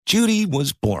Judy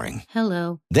was boring.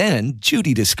 Hello. Then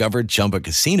Judy discovered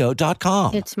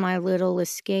ChumbaCasino.com. It's my little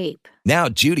escape. Now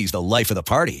Judy's the life of the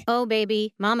party. Oh,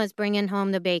 baby, mama's bringing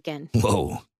home the bacon.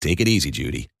 Whoa, take it easy,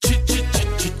 Judy.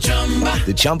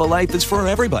 The Chumba life is for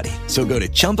everybody. So go to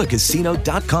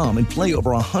ChumbaCasino.com and play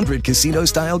over 100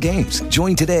 casino-style games.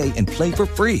 Join today and play for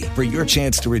free for your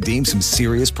chance to redeem some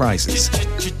serious prizes.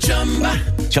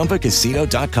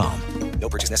 ChumbaCasino.com. No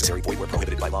purchase necessary. Void where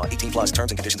prohibited by law. 18 plus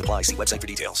terms and conditions apply. See website for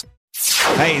details.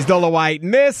 Hey, it's Dolo White,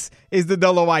 and this is the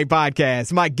Dolo White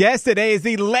Podcast. My guest today is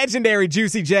the legendary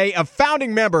Juicy J, a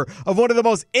founding member of one of the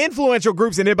most influential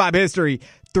groups in hip-hop history,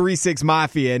 3-6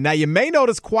 Mafia. Now, you may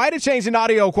notice quite a change in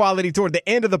audio quality toward the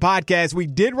end of the podcast. We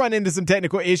did run into some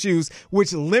technical issues,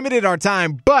 which limited our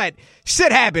time, but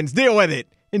shit happens. Deal with it.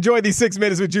 Enjoy these 6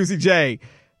 minutes with Juicy J.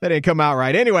 That didn't come out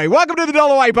right. Anyway, welcome to the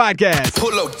Dolo White Podcast.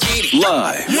 Pull up, get it.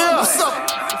 Live. Yeah, what's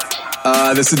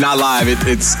up? This is not live.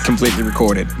 It's completely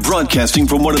recorded. Broadcasting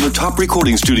from one of the top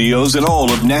recording studios in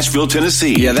all of Nashville,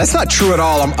 Tennessee. Yeah, that's not true at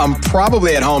all. I'm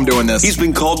probably at home doing this. He's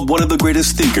been called one of the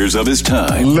greatest thinkers of his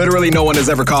time. Literally no one has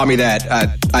ever called me that.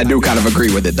 I do kind of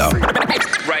agree with it, though.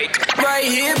 Right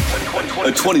here.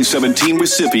 A 2017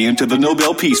 recipient of the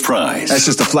Nobel Peace Prize. That's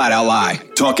just a flat-out lie.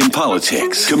 Talking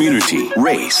politics, community,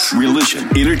 race, religion,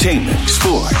 entertainment,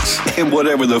 sports, and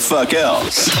whatever the fuck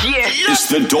else. Yeah. It's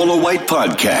the Dolo White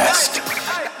Podcast.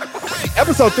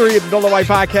 Episode 3 of the Dolo White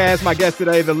Podcast. My guest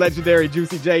today, the legendary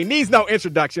Juicy J. Needs no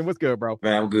introduction. What's good, bro?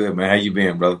 Man, I'm good, man. How you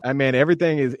been, brother? Man,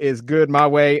 everything is good my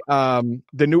way.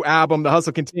 The new album, The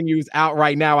Hustle Continues, out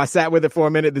right now. I sat with it for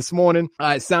a minute this morning.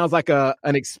 It sounds like an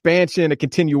expansion, a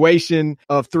continuation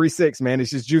of 3-6, man.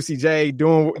 It's just Juicy J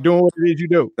doing what it is you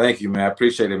do. Thank you, man. I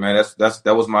appreciate it, man.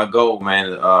 That was my goal,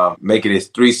 man. Make it as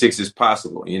 3-6 as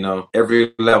possible, you know,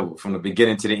 every level from the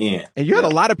beginning to the end. And you had a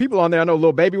lot of people on there. I know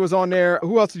Lil Baby was on there.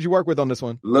 Who else did you work with on this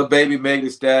one? Lil Baby, Meg Thee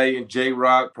Stallion,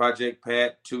 J-Rock, Project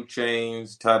Pat, 2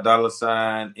 Chainz, Ty Dolla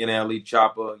 $ign, NLE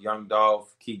Chopper, Young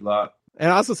Dolph, Key Glock. And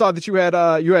I also saw that you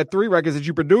had 3 records that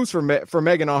you produced for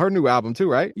Megan on her new album too,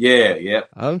 right? Yeah.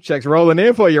 Checks rolling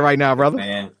in for you right now, brother.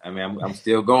 Man, I'm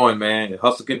still going, man. The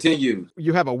hustle continues.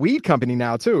 You have a weed company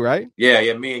now too, right?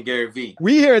 Yeah, me and Gary V.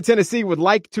 We here in Tennessee would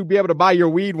like to be able to buy your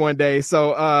weed one day.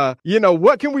 So,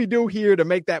 what can we do here to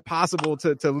make that possible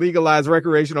to legalize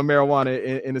recreational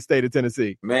marijuana in the state of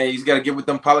Tennessee? Man, you just got to get with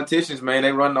them politicians, man.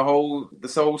 They run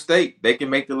this whole state. They can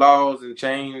make the laws and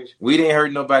change. We didn't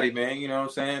hurt nobody, man. You know what I'm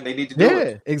saying? They need to do it.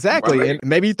 Yeah, exactly. Right. And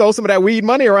maybe you throw some of that weed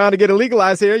money around to get it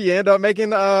legalized here. You end up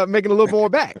making a little more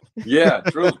back. Yeah,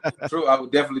 true. I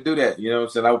would definitely do that. You know what I'm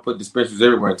saying? I would put dispensaries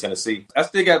everywhere in Tennessee. I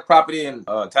still got property and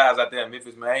ties out there in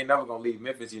Memphis, man. I ain't never gonna leave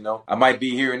Memphis. You know, I might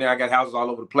be here and there. I got houses all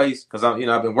over the place because I've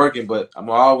been working, but I'm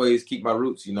gonna always keep my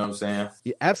roots. You know what I'm saying?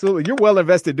 Yeah, absolutely. You're well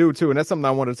invested dude too, and that's something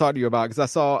I wanted to talk to you about because I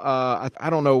saw I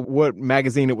don't know what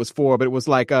magazine it was for, but it was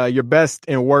like your best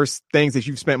and worst things that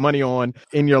you've spent money on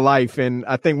in your life, and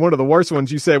I think one of the worst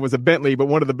ones you said was a Bentley, but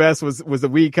one of the best was the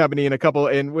weed company and a couple.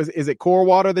 And is it Core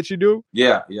Water that you do?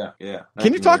 Yeah.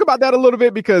 Can you talk about that a little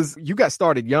bit because you got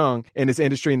started young in this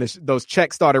industry and those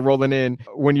checks started rolling in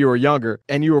when you were younger,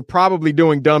 and you were probably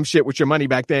doing dumb shit with your money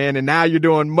back then, and now you're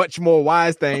doing much more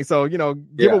wise things. So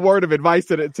give a word of advice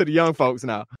to the young folks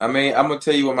now. I mean, I'm gonna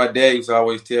tell you what my dad used to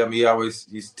always tell me. He always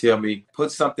used to tell me,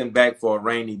 put something back for a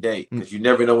rainy day because you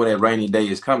never know when that rainy day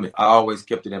is coming. I always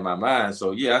kept it in my mind.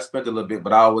 So yeah, I spent a little bit,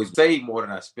 but I always saved more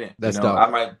than I spent. That's dope. I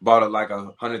might bought like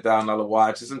 $100,000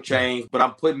 watch and some change, but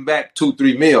I'm putting back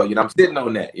 $2-3 million. I'm sitting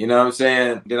on that. You know what I'm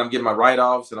saying? Then I'm getting my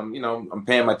write-offs and I'm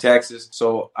paying my taxes.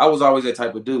 So I was always that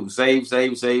type of dude. Save.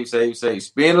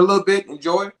 Spend a little bit,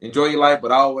 enjoy your life,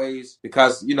 but always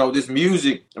because this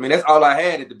music. I mean, that's all I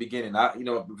had at the beginning.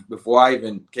 Before I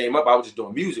even came up, I was just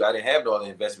doing music. I didn't have no other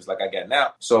investments like I got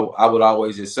now. So I would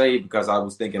always just save because I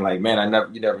was thinking like, man,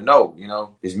 you never know.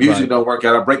 This music don't work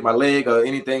out. I break my leg or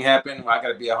anything happen. I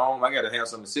gotta be at home. I gotta have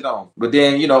something to sit on. But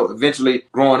then, eventually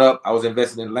growing up, I was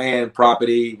investing in land,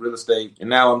 property, real estate, and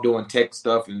now I'm doing tech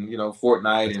stuff and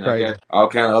Fortnite and I got all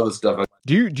kind of other stuff.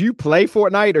 Do you play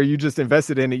Fortnite or you just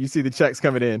invested in it? You see the checks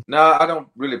coming in? No, I don't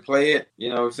really play it. You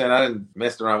know what I'm saying? I didn't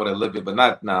mess around with it a little bit, but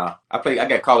I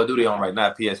got Call of Duty on right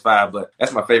now, PS5, but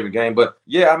that's my favorite game. But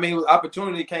yeah, I mean,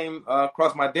 opportunity came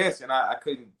across my desk and I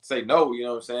couldn't say no, you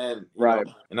know what I'm saying? Right.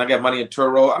 And I got money in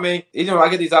Turo. I mean, I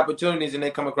get these opportunities and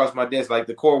they come across my desk, like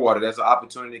the Core Water. That's an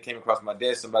opportunity that came across my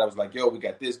desk. Somebody was like, yo, we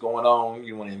got this going on.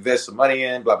 You want to invest some money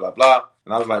in, blah, blah, blah.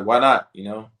 And I was like, why not?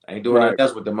 I ain't doing nothing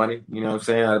else with the money. You know what I'm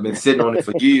saying? I've been sitting on it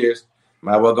for years.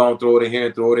 Might well go and throw it in here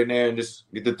and throw it in there and just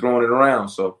get to throwing it around.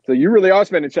 So you really are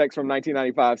spending checks from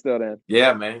 1995 still then?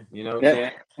 Yeah, man. You know what I'm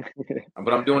saying?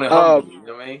 But I'm doing it humbly. You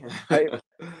know what I mean?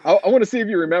 I want to see if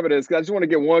you remember this because I just want to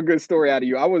get one good story out of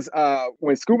you. I was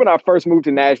when Scoop and I first moved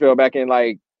to Nashville back in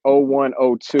like 01,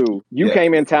 02. You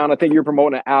came in town. I think you were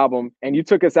promoting an album, and you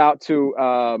took us out to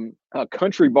a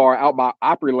country bar out by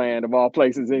Opryland of all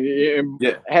places, and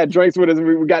had drinks with us.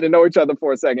 And we got to know each other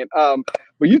for a second.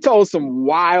 But you told some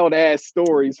wild ass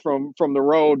stories from the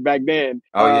road back then.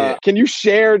 Can you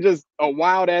share just a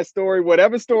wild ass story,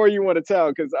 whatever story you want to tell?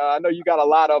 Because I know you got a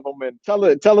lot of them, and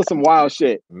tell us some wild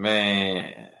shit.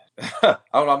 Man. I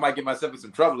don't know. I might get myself in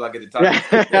some trouble. I get to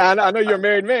talk. I know you're a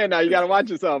married man now. You got to watch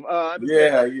yourself.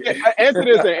 Yeah. Answer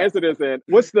this. And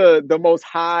what's the most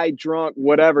high drunk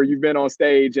whatever you've been on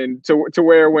stage, and to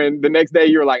where when the next day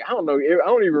you're like, I don't know, I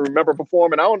don't even remember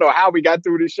performing. I don't know how we got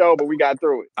through this show, but we got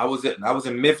through it. I was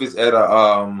in Memphis at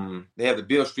they have the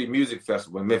Beale Street Music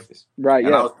Festival in Memphis. Right.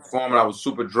 And I was performing. I was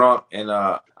super drunk, and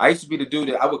I used to be the dude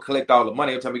that I would collect all the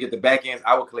money every time we get the back ends.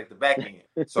 I would collect the back end.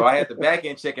 So I had the back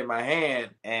end check in my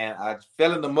hand, and I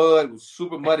fell in the mud, was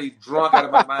super muddy, drunk out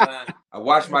of my mind. I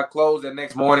washed my clothes that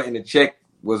next morning, and the check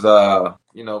was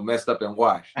messed up and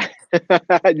washed.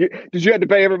 Did you have to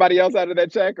pay everybody else out of that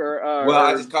check, or?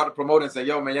 I just called the promoter and said,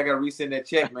 "Yo, man, y'all gotta resend that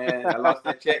check, man. I lost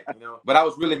that check, But I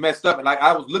was really messed up, and like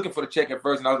I was looking for the check at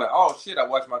first, and I was like, "Oh shit, I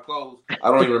washed my clothes.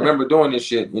 I don't even remember doing this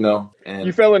shit, And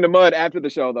you fell in the mud after the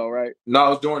show, though, right? No, it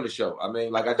was during the show. I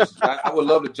mean, like I would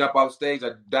love to jump off stage.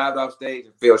 I dived off stage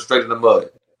and fell straight in the mud.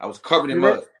 I was covered in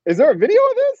mud. Is there a video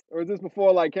of this, or is this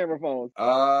before like camera phones?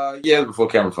 Yeah, it was before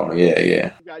camera phone.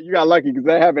 Yeah. You got lucky because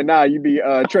that happened now. You'd be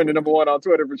trending number one on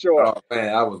Twitter for sure. Oh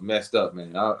man, I was messed up,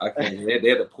 man. I can't. They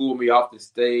had to pull me off the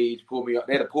stage,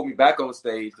 They had to pull me back on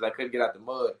stage because I couldn't get out the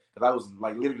mud because I was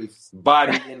like literally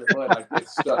body in the mud like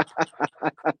this stuck.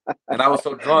 And I was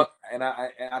so drunk, and I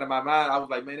out of my mind, I was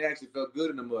like, man, it actually felt good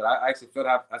in the mud. I actually felt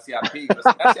I see how pig.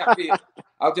 I see how pig.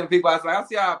 I was telling people, I was like, I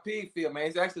see how a pig feel, man.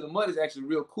 It's actually, the mud is actually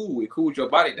real cool. It cools your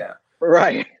body down.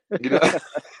 Right. Because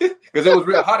it was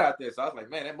real hot out there. So I was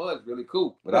like, man, that mud is really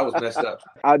cool. But I was messed up.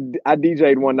 I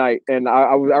DJ'd one night, and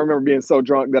I remember being so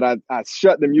drunk that I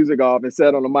shut the music off and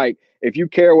said on the mic, if you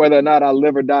care whether or not I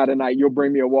live or die tonight, you'll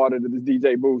bring me a water to this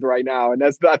DJ booth right now. And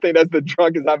I think that's the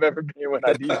drunkest I've ever been when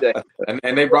I DJ.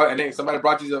 and somebody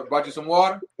brought you some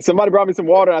water? Somebody brought me some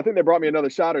water. And I think they brought me another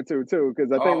shot or two too.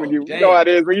 Because I think when you know how it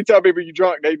is, when you tell people you're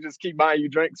drunk, they just keep buying you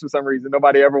drinks for some reason.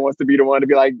 Nobody ever wants to be the one to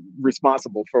be like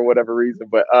responsible for whatever reason.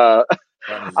 But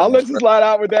I'll let you slide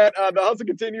out with that. The hustle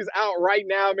continues out right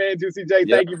now, man. Juicy J,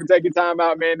 thank you for taking time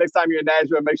out, man. Next time you're in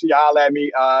Nashville, make sure you holler at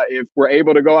me. If we're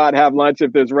able to go out and have lunch,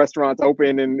 if there's restaurants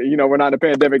open and, we're not in a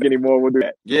pandemic anymore, we'll do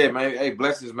that. Yeah, man. Hey,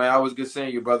 blessings, man. Always good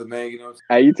seeing you, brother, man.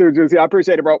 Hey, you too, Juicy. I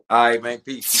appreciate it, bro. All right, man.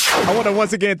 Peace. I want to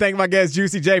once again thank my guest,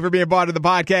 Juicy J, for being part of the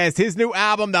podcast. His new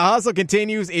album, The Hustle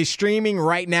Continues, is streaming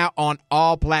right now on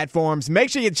all platforms. Make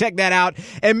sure you check that out.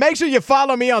 And make sure you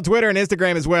follow me on Twitter and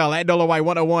Instagram as well, at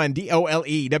Dolowite101,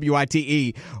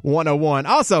 DOLEWITE 101.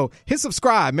 Also, hit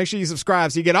subscribe. Make sure you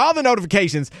subscribe so you get all the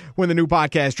notifications when the new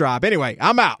podcast drop. Anyway,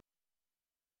 I'm out.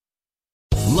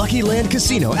 Lucky Land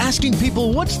Casino, asking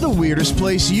people, what's the weirdest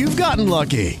place you've gotten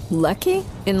lucky? Lucky?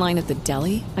 In line at the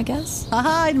deli, I guess?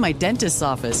 Aha, in my dentist's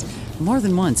office. More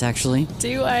than once, actually.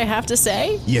 Do I have to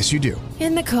say? Yes, you do.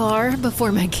 In the car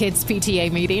before my kids'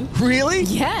 PTA meeting. Really?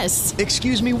 Yes.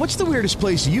 Excuse me, what's the weirdest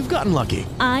place you've gotten lucky?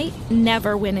 I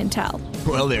never win and tell.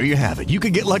 Well, there you have it. You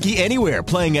can get lucky anywhere,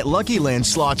 playing at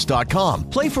LuckyLandSlots.com.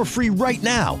 Play for free right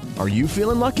now. Are you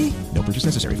feeling lucky? No purchase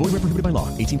necessary. Void where prohibited by law.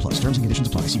 18+. Terms and conditions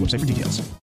apply. See website for details.